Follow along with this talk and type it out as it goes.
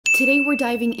Today we're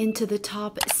diving into the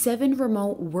top 7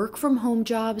 remote work from home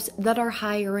jobs that are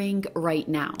hiring right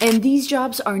now. And these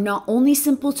jobs are not only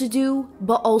simple to do,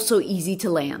 but also easy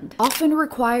to land, often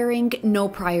requiring no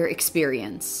prior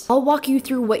experience. I'll walk you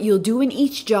through what you'll do in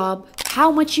each job,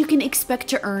 how much you can expect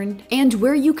to earn, and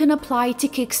where you can apply to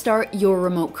kickstart your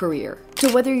remote career.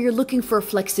 So whether you're looking for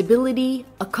flexibility,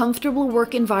 a comfortable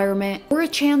work environment, or a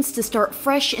chance to start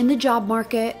fresh in the job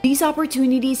market, these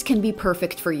opportunities can be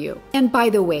perfect for you. And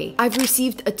by the way, I've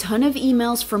received a ton of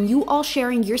emails from you all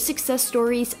sharing your success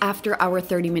stories after our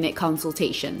 30-minute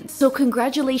consultations. So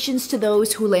congratulations to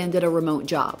those who landed a remote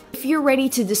job. If you're ready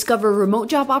to discover remote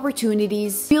job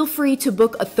opportunities, feel free to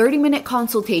book a 30-minute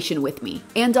consultation with me,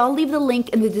 and I'll leave the link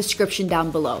in the description down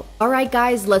below. Alright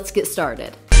guys, let's get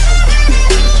started.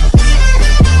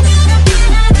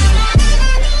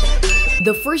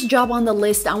 The first job on the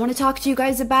list I want to talk to you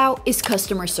guys about is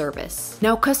customer service.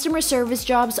 Now, customer service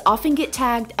jobs often get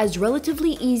tagged as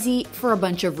relatively easy for a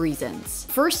bunch of reasons.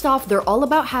 First off, they're all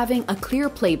about having a clear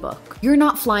playbook. You're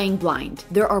not flying blind.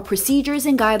 There are procedures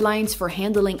and guidelines for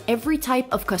handling every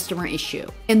type of customer issue.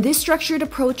 And this structured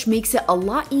approach makes it a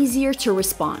lot easier to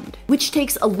respond, which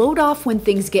takes a load off when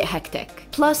things get hectic.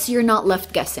 Plus, you're not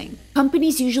left guessing.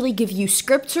 Companies usually give you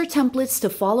scripts or templates to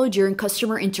follow during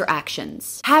customer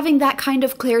interactions. Having that kind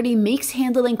of clarity makes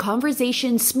handling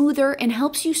conversations smoother and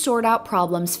helps you sort out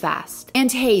problems fast.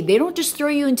 And hey, they don't just throw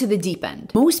you into the deep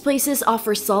end. Most places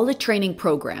offer solid training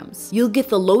programs. You'll get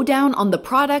the lowdown on the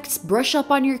products, brush up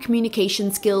on your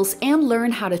communication skills, and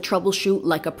learn how to troubleshoot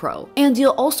like a pro. And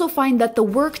you'll also find that the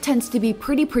work tends to be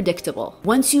pretty predictable.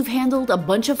 Once you've handled a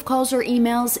bunch of calls or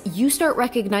emails, you start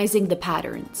recognizing the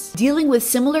patterns. Dealing with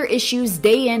similar issues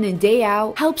day in and day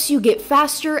out helps you get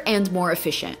faster and more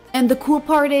efficient. And the cool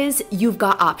part is, you've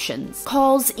got options.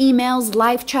 Calls, emails,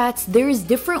 live chats, there's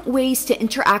different ways to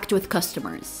interact with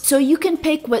customers. So you can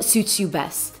pick what suits you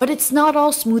best. But it's not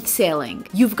all smooth sailing.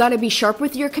 You've got to be sharp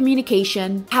with your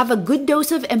communication, have a good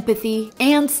dose of empathy,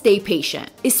 and stay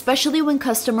patient, especially when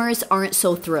customers aren't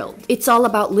so thrilled. It's all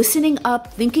about listening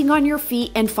up, thinking on your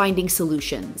feet, and finding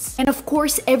solutions. And of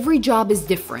course, every job is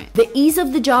different. The ease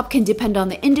of the job can depend on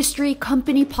the industry,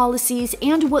 company policies,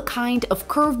 and what kind of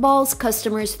curveballs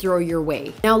customers throw your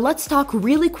way. Now let's talk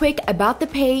really quick about the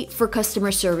pay for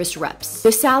customer service reps.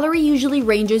 The salary usually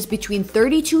ranges between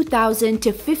 $32,000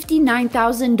 to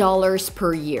 $59,000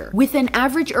 per year, with an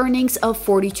average earnings of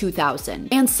 $42,000.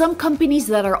 And some companies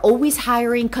that are always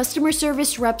hiring customer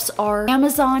service reps are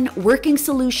Amazon, Working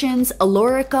Solutions,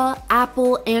 Alorica,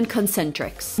 Apple, and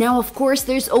Concentrix. Now of course,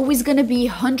 there's always going to be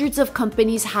hundreds of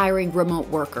companies hiring remote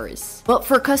workers. But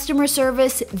for customer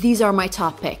service, these are my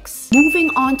top picks.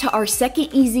 Moving on to our second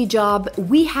easy job,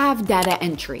 we have data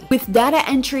entry. With data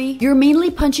entry, you're mainly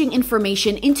punching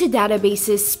information into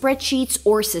databases, spreadsheets,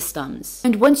 or systems.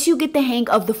 And once you get the hang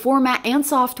of the format and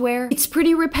software, it's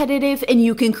pretty repetitive and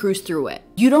you can cruise through it.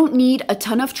 You don't need a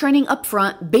ton of training up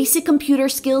front. Basic computer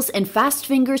skills and fast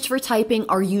fingers for typing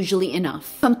are usually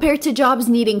enough. Compared to jobs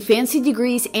needing fancy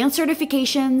degrees and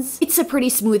certifications, it's a pretty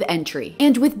smooth entry.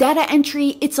 And with data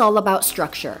entry, it's all about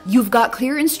structure. You've got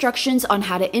clear instructions on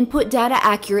how to input data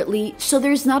accurately, so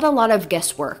there's not a lot of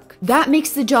guesswork. That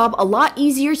makes the job a lot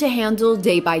easier to handle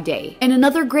day by day. And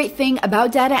another great thing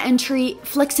about data entry,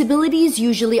 flexibility is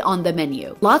usually on the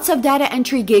menu. Lots of data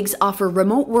entry gigs offer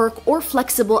remote work or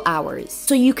flexible hours,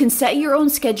 so you can set your own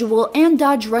schedule and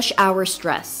dodge rush hour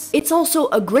stress. It's also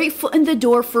a great foot in the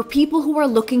door for people who are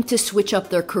looking to switch up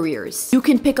their careers. You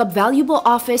can pick up valuable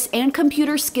office and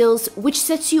computer skills, which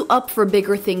sets you up for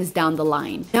bigger things down the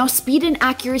line. Now, speed and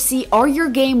accuracy are your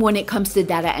game when it comes to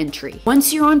data entry.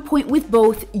 Once you're on point with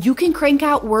both, you can crank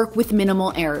out work with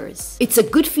minimal errors. It's a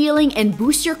good feeling and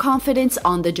boosts your confidence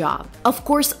on the job. Of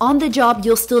course, on the job,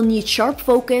 you'll still need sharp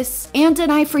focus and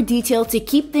an eye for detail to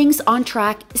keep things on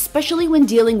track, especially when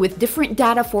dealing with different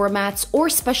data formats or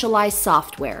specialized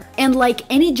software. And like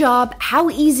any job, how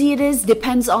easy it is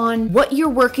depends on what you're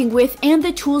working with and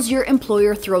the tools your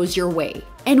employer throws your way.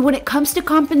 And when it comes to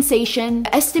compensation,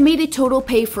 the estimated total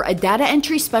pay for a data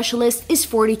entry specialist is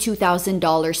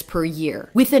 $42,000 per year,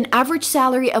 with an average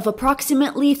salary of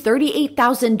approximately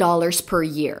 $38,000 per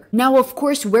year. Now, of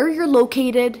course, where you're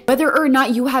located, whether or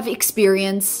not you have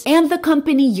experience, and the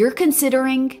company you're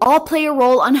considering all play a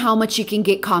role on how much you can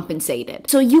get compensated.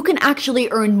 So you can actually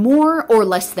earn more or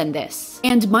less than this.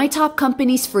 And my top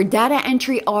companies for data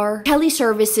entry are Kelly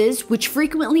Services, which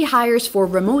frequently hires for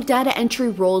remote data entry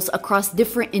roles across different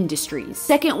different industries.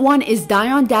 Second one is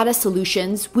Dion Data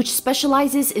Solutions, which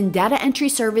specializes in data entry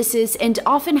services and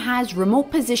often has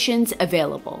remote positions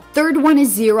available. Third one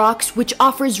is Xerox, which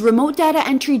offers remote data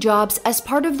entry jobs as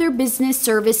part of their business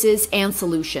services and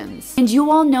solutions. And you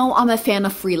all know I'm a fan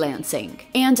of freelancing,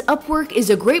 and Upwork is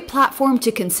a great platform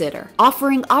to consider,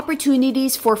 offering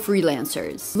opportunities for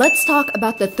freelancers. Let's talk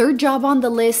about the third job on the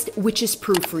list, which is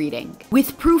proofreading.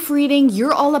 With proofreading,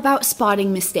 you're all about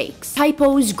spotting mistakes,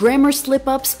 typos, grammar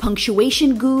slip-ups,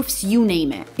 punctuation goofs, you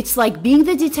name it. It's like being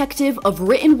the detective of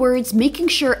written words, making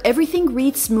sure everything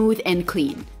reads smooth and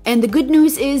clean. And the good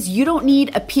news is you don't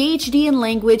need a PhD in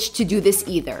language to do this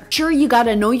either. Sure, you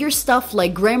gotta know your stuff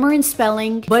like grammar and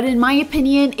spelling, but in my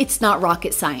opinion, it's not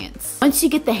rocket science. Once you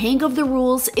get the hang of the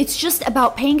rules, it's just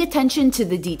about paying attention to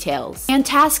the details. And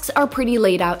tasks are pretty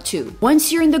laid out too.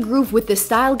 Once you're in the groove with the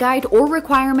style guide or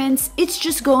requirements, it's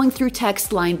just going through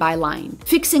text line by line,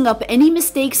 fixing up any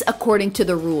mistakes according to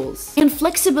the rules. And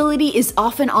flexibility is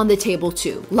often on the table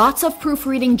too. Lots of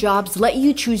proofreading jobs let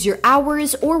you choose your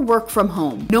hours or work from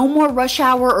home. No more rush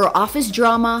hour or office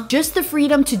drama, just the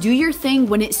freedom to do your thing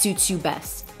when it suits you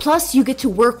best. Plus, you get to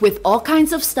work with all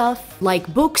kinds of stuff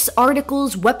like books,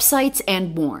 articles, websites,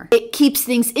 and more. It keeps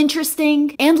things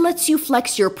interesting and lets you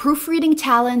flex your proofreading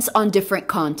talents on different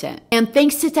content. And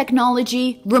thanks to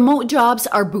technology, remote jobs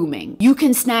are booming. You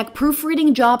can snag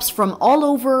proofreading jobs from all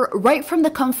over, right from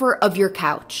the comfort of your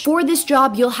couch. For this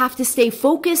job, you'll have to stay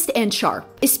focused and sharp,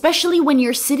 especially when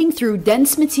you're sitting through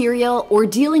dense material or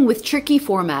dealing with tricky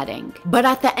formatting. But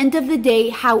at the end of the day,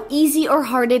 how easy or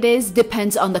hard it is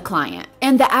depends on the client.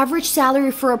 And the average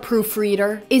salary for a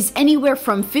proofreader is anywhere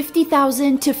from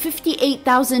 $50,000 to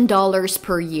 $58,000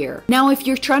 per year. Now, if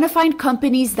you're trying to find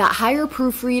companies that hire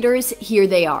proofreaders, here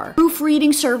they are.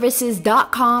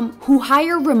 Proofreadingservices.com, who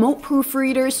hire remote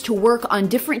proofreaders to work on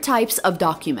different types of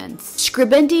documents.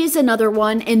 Scribendi is another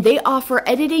one, and they offer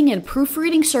editing and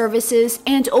proofreading services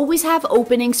and always have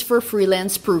openings for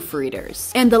freelance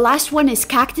proofreaders. And the last one is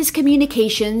Cactus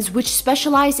Communications, which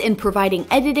specialize in providing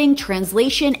editing,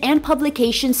 translation, and publication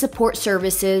support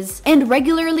services and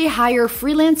regularly hire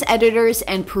freelance editors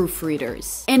and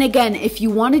proofreaders. And again, if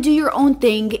you want to do your own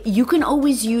thing, you can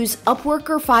always use Upwork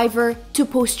or Fiverr to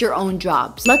post your own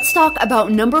jobs. Let's talk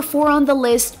about number 4 on the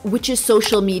list, which is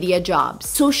social media jobs.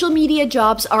 Social media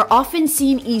jobs are often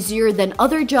seen easier than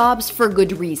other jobs for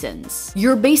good reasons.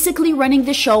 You're basically running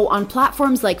the show on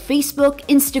platforms like Facebook,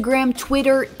 Instagram,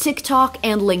 Twitter, TikTok,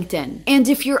 and LinkedIn. And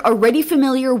if you're already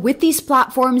familiar with these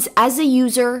platforms as a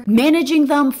user, managing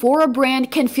them for a brand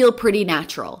can feel pretty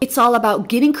natural. It's all about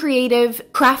getting creative,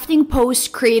 crafting posts,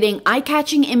 creating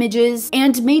eye-catching images,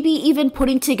 and maybe even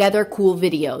putting together cool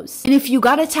videos. And if you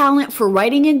got a talent for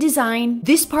writing and design,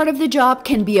 this part of the job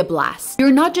can be a blast.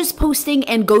 You're not just posting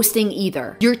and ghosting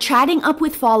either. You're chatting up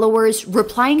with followers,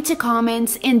 replying to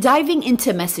comments, and diving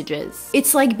into messages.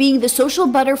 It's like being the social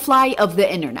butterfly of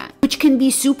the internet, which can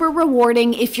be super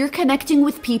rewarding if you're connecting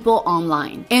with people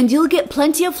online. And you'll get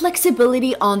plenty of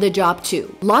flexibility on the job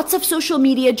too. Lots of social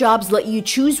media jobs let you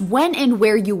choose when and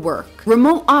where you work.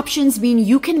 Remote options mean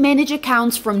you can manage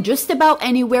accounts from just about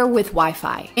anywhere with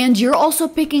Wi-Fi. And you're also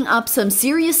picking up some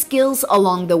serious skills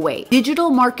along the way.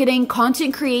 Digital marketing,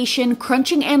 content creation,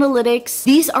 crunching analytics,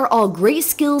 these are all great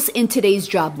skills in today's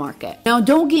job market. Now,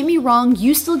 don't get me wrong,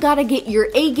 you still gotta get your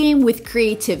A game with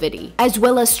creativity, as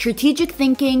well as strategic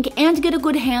thinking, and get a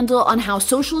good handle on how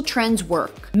social trends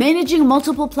work. Managing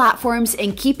multiple platforms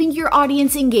and keeping your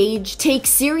audience engaged takes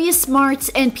serious smarts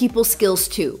and people skills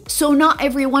too. So not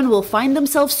everyone will find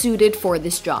themselves suited for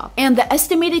this job. And the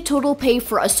estimated total pay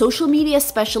for a social media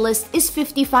specialist is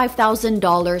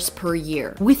 $55,000 per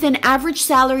year, with an average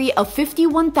salary of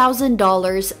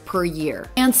 $51,000 per year.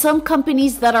 And some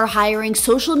companies that are hiring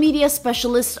social media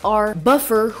specialists are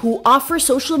Buffer, who offer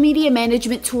social media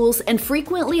management tools and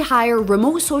frequently hire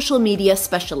remote social media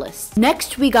specialists.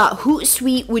 Next, we got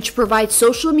Hootsuite, which provides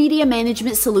social media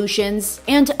management solutions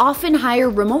and often hire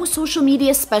remote social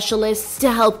media specialists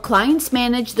to help clients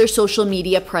manage their social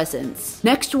media presence.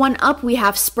 Next one up, we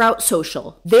have Sprout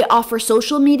Social. They offer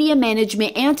social media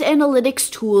management and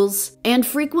analytics tools and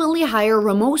frequently hire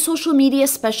remote social media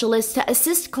specialists to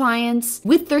assist clients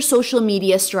with their social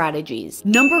media strategies.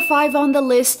 Number 5 on the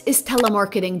list is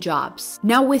telemarketing jobs.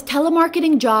 Now, with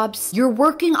telemarketing jobs, you're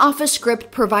working off a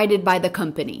script provided by the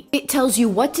company. It tells you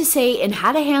what to say and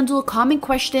how to handle common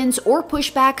questions or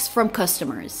pushbacks from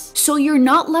customers. So you're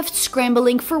not left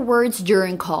scrambling for words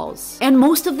during calls. And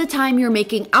most of the time, you're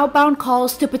making outbound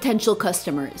calls to potential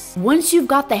customers. Once you've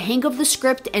got the hang of the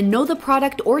script and know the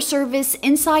product or service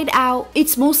inside out,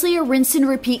 it's mostly a rinse and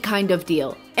repeat kind of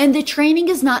deal. And the training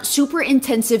is not super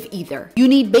intensive either. You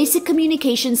need basic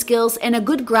communication skills and a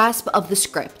good grasp of the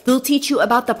script. They'll teach you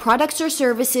about the products or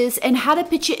services and how to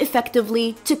pitch it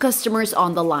effectively to customers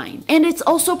on the line. And it's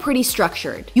also pretty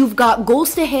structured. You've got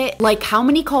goals to hit, like how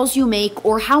many calls you make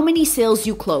or how many sales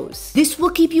you close. This will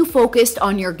keep you focused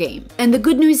on your game. And the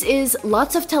good news is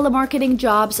lots of telemarketing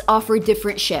jobs offer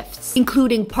different shifts,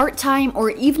 including part-time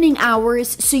or evening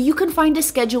hours, so you can find a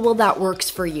schedule that works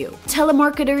for you.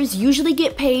 Telemarketers usually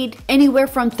get paid anywhere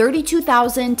from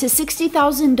 $32,000 to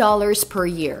 $60,000 per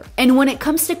year. And when it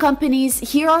comes to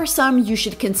companies, here are some you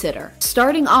should consider.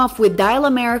 Starting off with Dial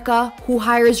America, who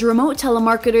hires remote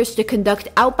telemarketers to conduct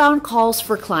outbound calls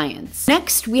for clients.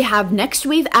 Next, we have Next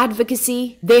Wave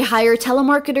Advocacy. They hire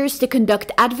telemarketers to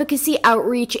conduct advocacy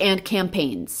outreach and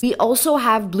campaigns. We also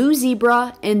have Blue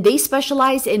Zebra, and they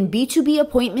specialize in B2B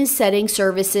appointment setting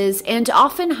services and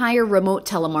often hire remote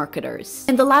telemarketers.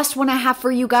 And the last one I have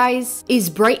for you guys is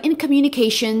Brighton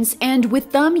Communications, and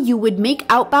with them you would make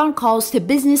outbound calls to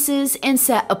businesses and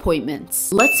set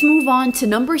appointments. Let's move on to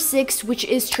number 6, which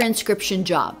is transcription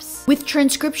jobs. With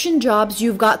transcription jobs,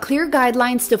 you've got clear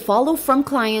guidelines to follow from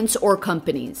clients or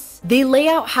companies. They lay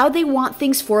out how they want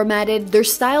things formatted, their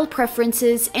style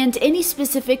preferences, and any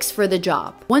specifics for the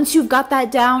job. Once you've got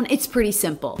that down, it's pretty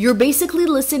simple. You're basically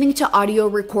listening to audio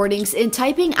recordings and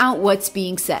typing out what's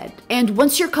being said. And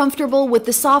once you're comfortable with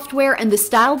the software and the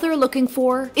style they're looking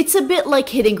for, it's a bit like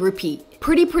hitting repeat.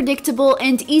 Pretty predictable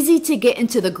and easy to get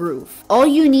into the groove. All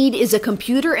you need is a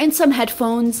computer and some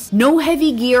headphones, no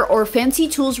heavy gear or fancy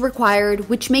tools required,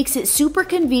 which makes it super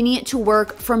convenient to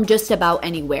work from just about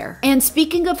anywhere. And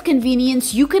speaking of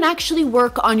convenience, you can actually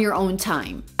work on your own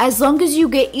time. As long as you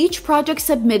get each project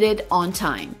submitted on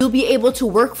time, you'll be able to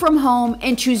work from home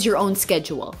and choose your own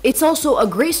schedule. It's also a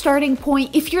great starting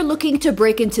point if you're looking to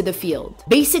break into the field.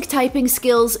 Basic typing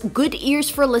skills, good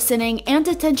ears for listening, and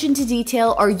attention to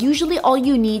detail are usually all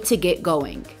you need to get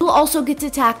going. You'll also get to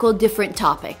tackle different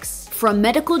topics, from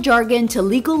medical jargon to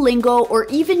legal lingo or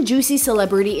even juicy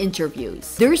celebrity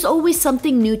interviews. There's always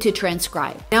something new to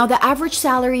transcribe. Now, the average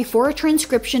salary for a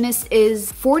transcriptionist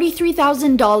is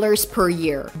 $43,000 per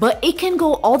year, but it can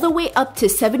go all the way up to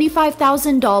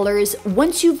 $75,000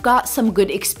 once you've got some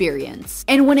good experience.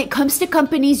 And when it comes to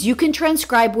companies you can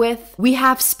transcribe with, we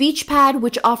have SpeechPad,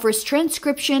 which offers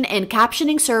transcription and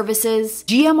captioning services,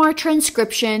 GMR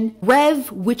Transcription,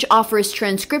 Rev, which offers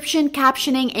transcription,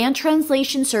 captioning, and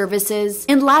translation services,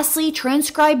 and lastly,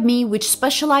 TranscribeMe, which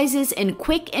specializes in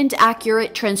quick and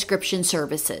accurate transcription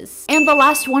services. And the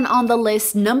last one on the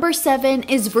list, number 7,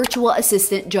 is virtual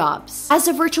assistant jobs. As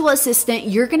a virtual assistant,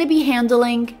 you're going to be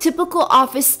handling typical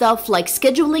office stuff like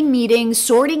scheduling meetings,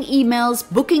 sorting emails,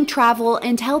 booking travel,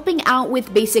 and helping out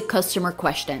with basic customer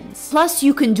questions. Plus,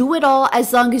 you can do it all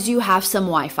as long as you have some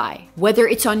Wi-Fi. Whether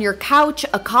it's on your couch,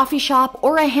 a coffee shop,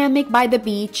 or a hammock by the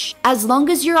beach, as long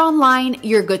as you're online,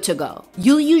 you're good to go.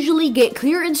 You'll usually get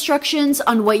clear instructions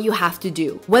on what you have to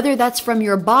do, whether that's from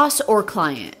your boss or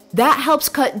client. That helps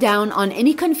cut down on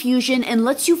any confusion and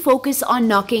lets you focus on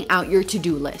knocking out your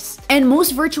to-do list. And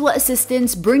most virtual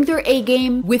assistants bring their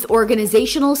A-game with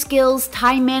organizational skills,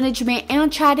 time management,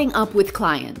 and chatting up with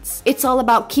clients. It's all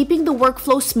about keeping the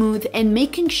workflow smooth and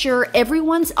making sure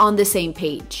everyone's on the same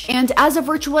page. And as a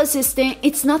virtual assistant,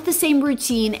 it's not the same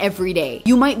routine every day.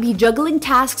 You might be juggling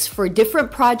tasks for different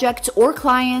projects or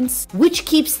clients, which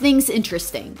keeps things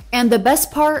interesting. And the best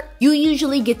part, you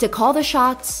usually get to call the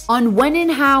shots on when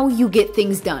and how you get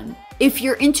things done. If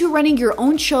you're into running your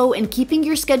own show and keeping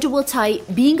your schedule tight,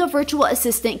 being a virtual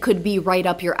assistant could be right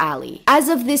up your alley. As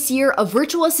of this year, a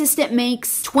virtual assistant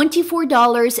makes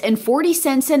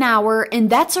 $24.40 an hour, and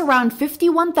that's around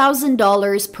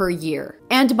 $51,000 per year.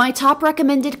 And my top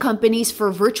recommended companies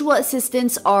for virtual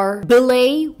assistants are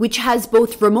Belay, which has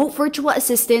both remote virtual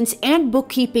assistants and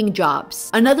bookkeeping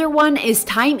jobs. Another one is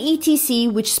Time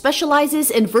ETC, which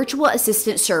specializes in virtual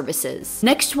assistant services.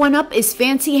 Next one up is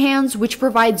Fancy Hands, which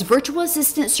provides virtual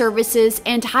assistant services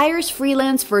and hires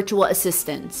freelance virtual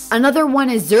assistants. Another one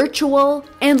is Zirtual.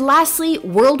 And lastly,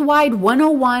 Worldwide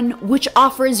 101, which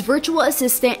offers virtual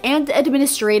assistant and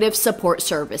administrative support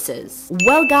services.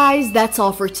 Well guys, that's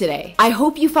all for today. I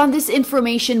hope you found this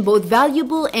information both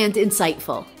valuable and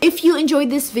insightful. If you enjoyed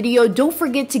this video, don't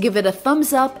forget to give it a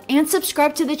thumbs up and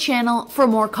subscribe to the channel for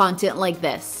more content like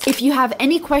this. If you have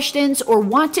any questions or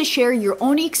want to share your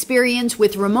own experience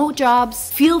with remote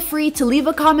jobs, feel free to leave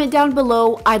a comment down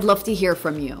below. I'd love to hear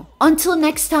from you. Until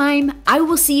next time, I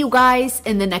will see you guys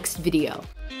in the next video.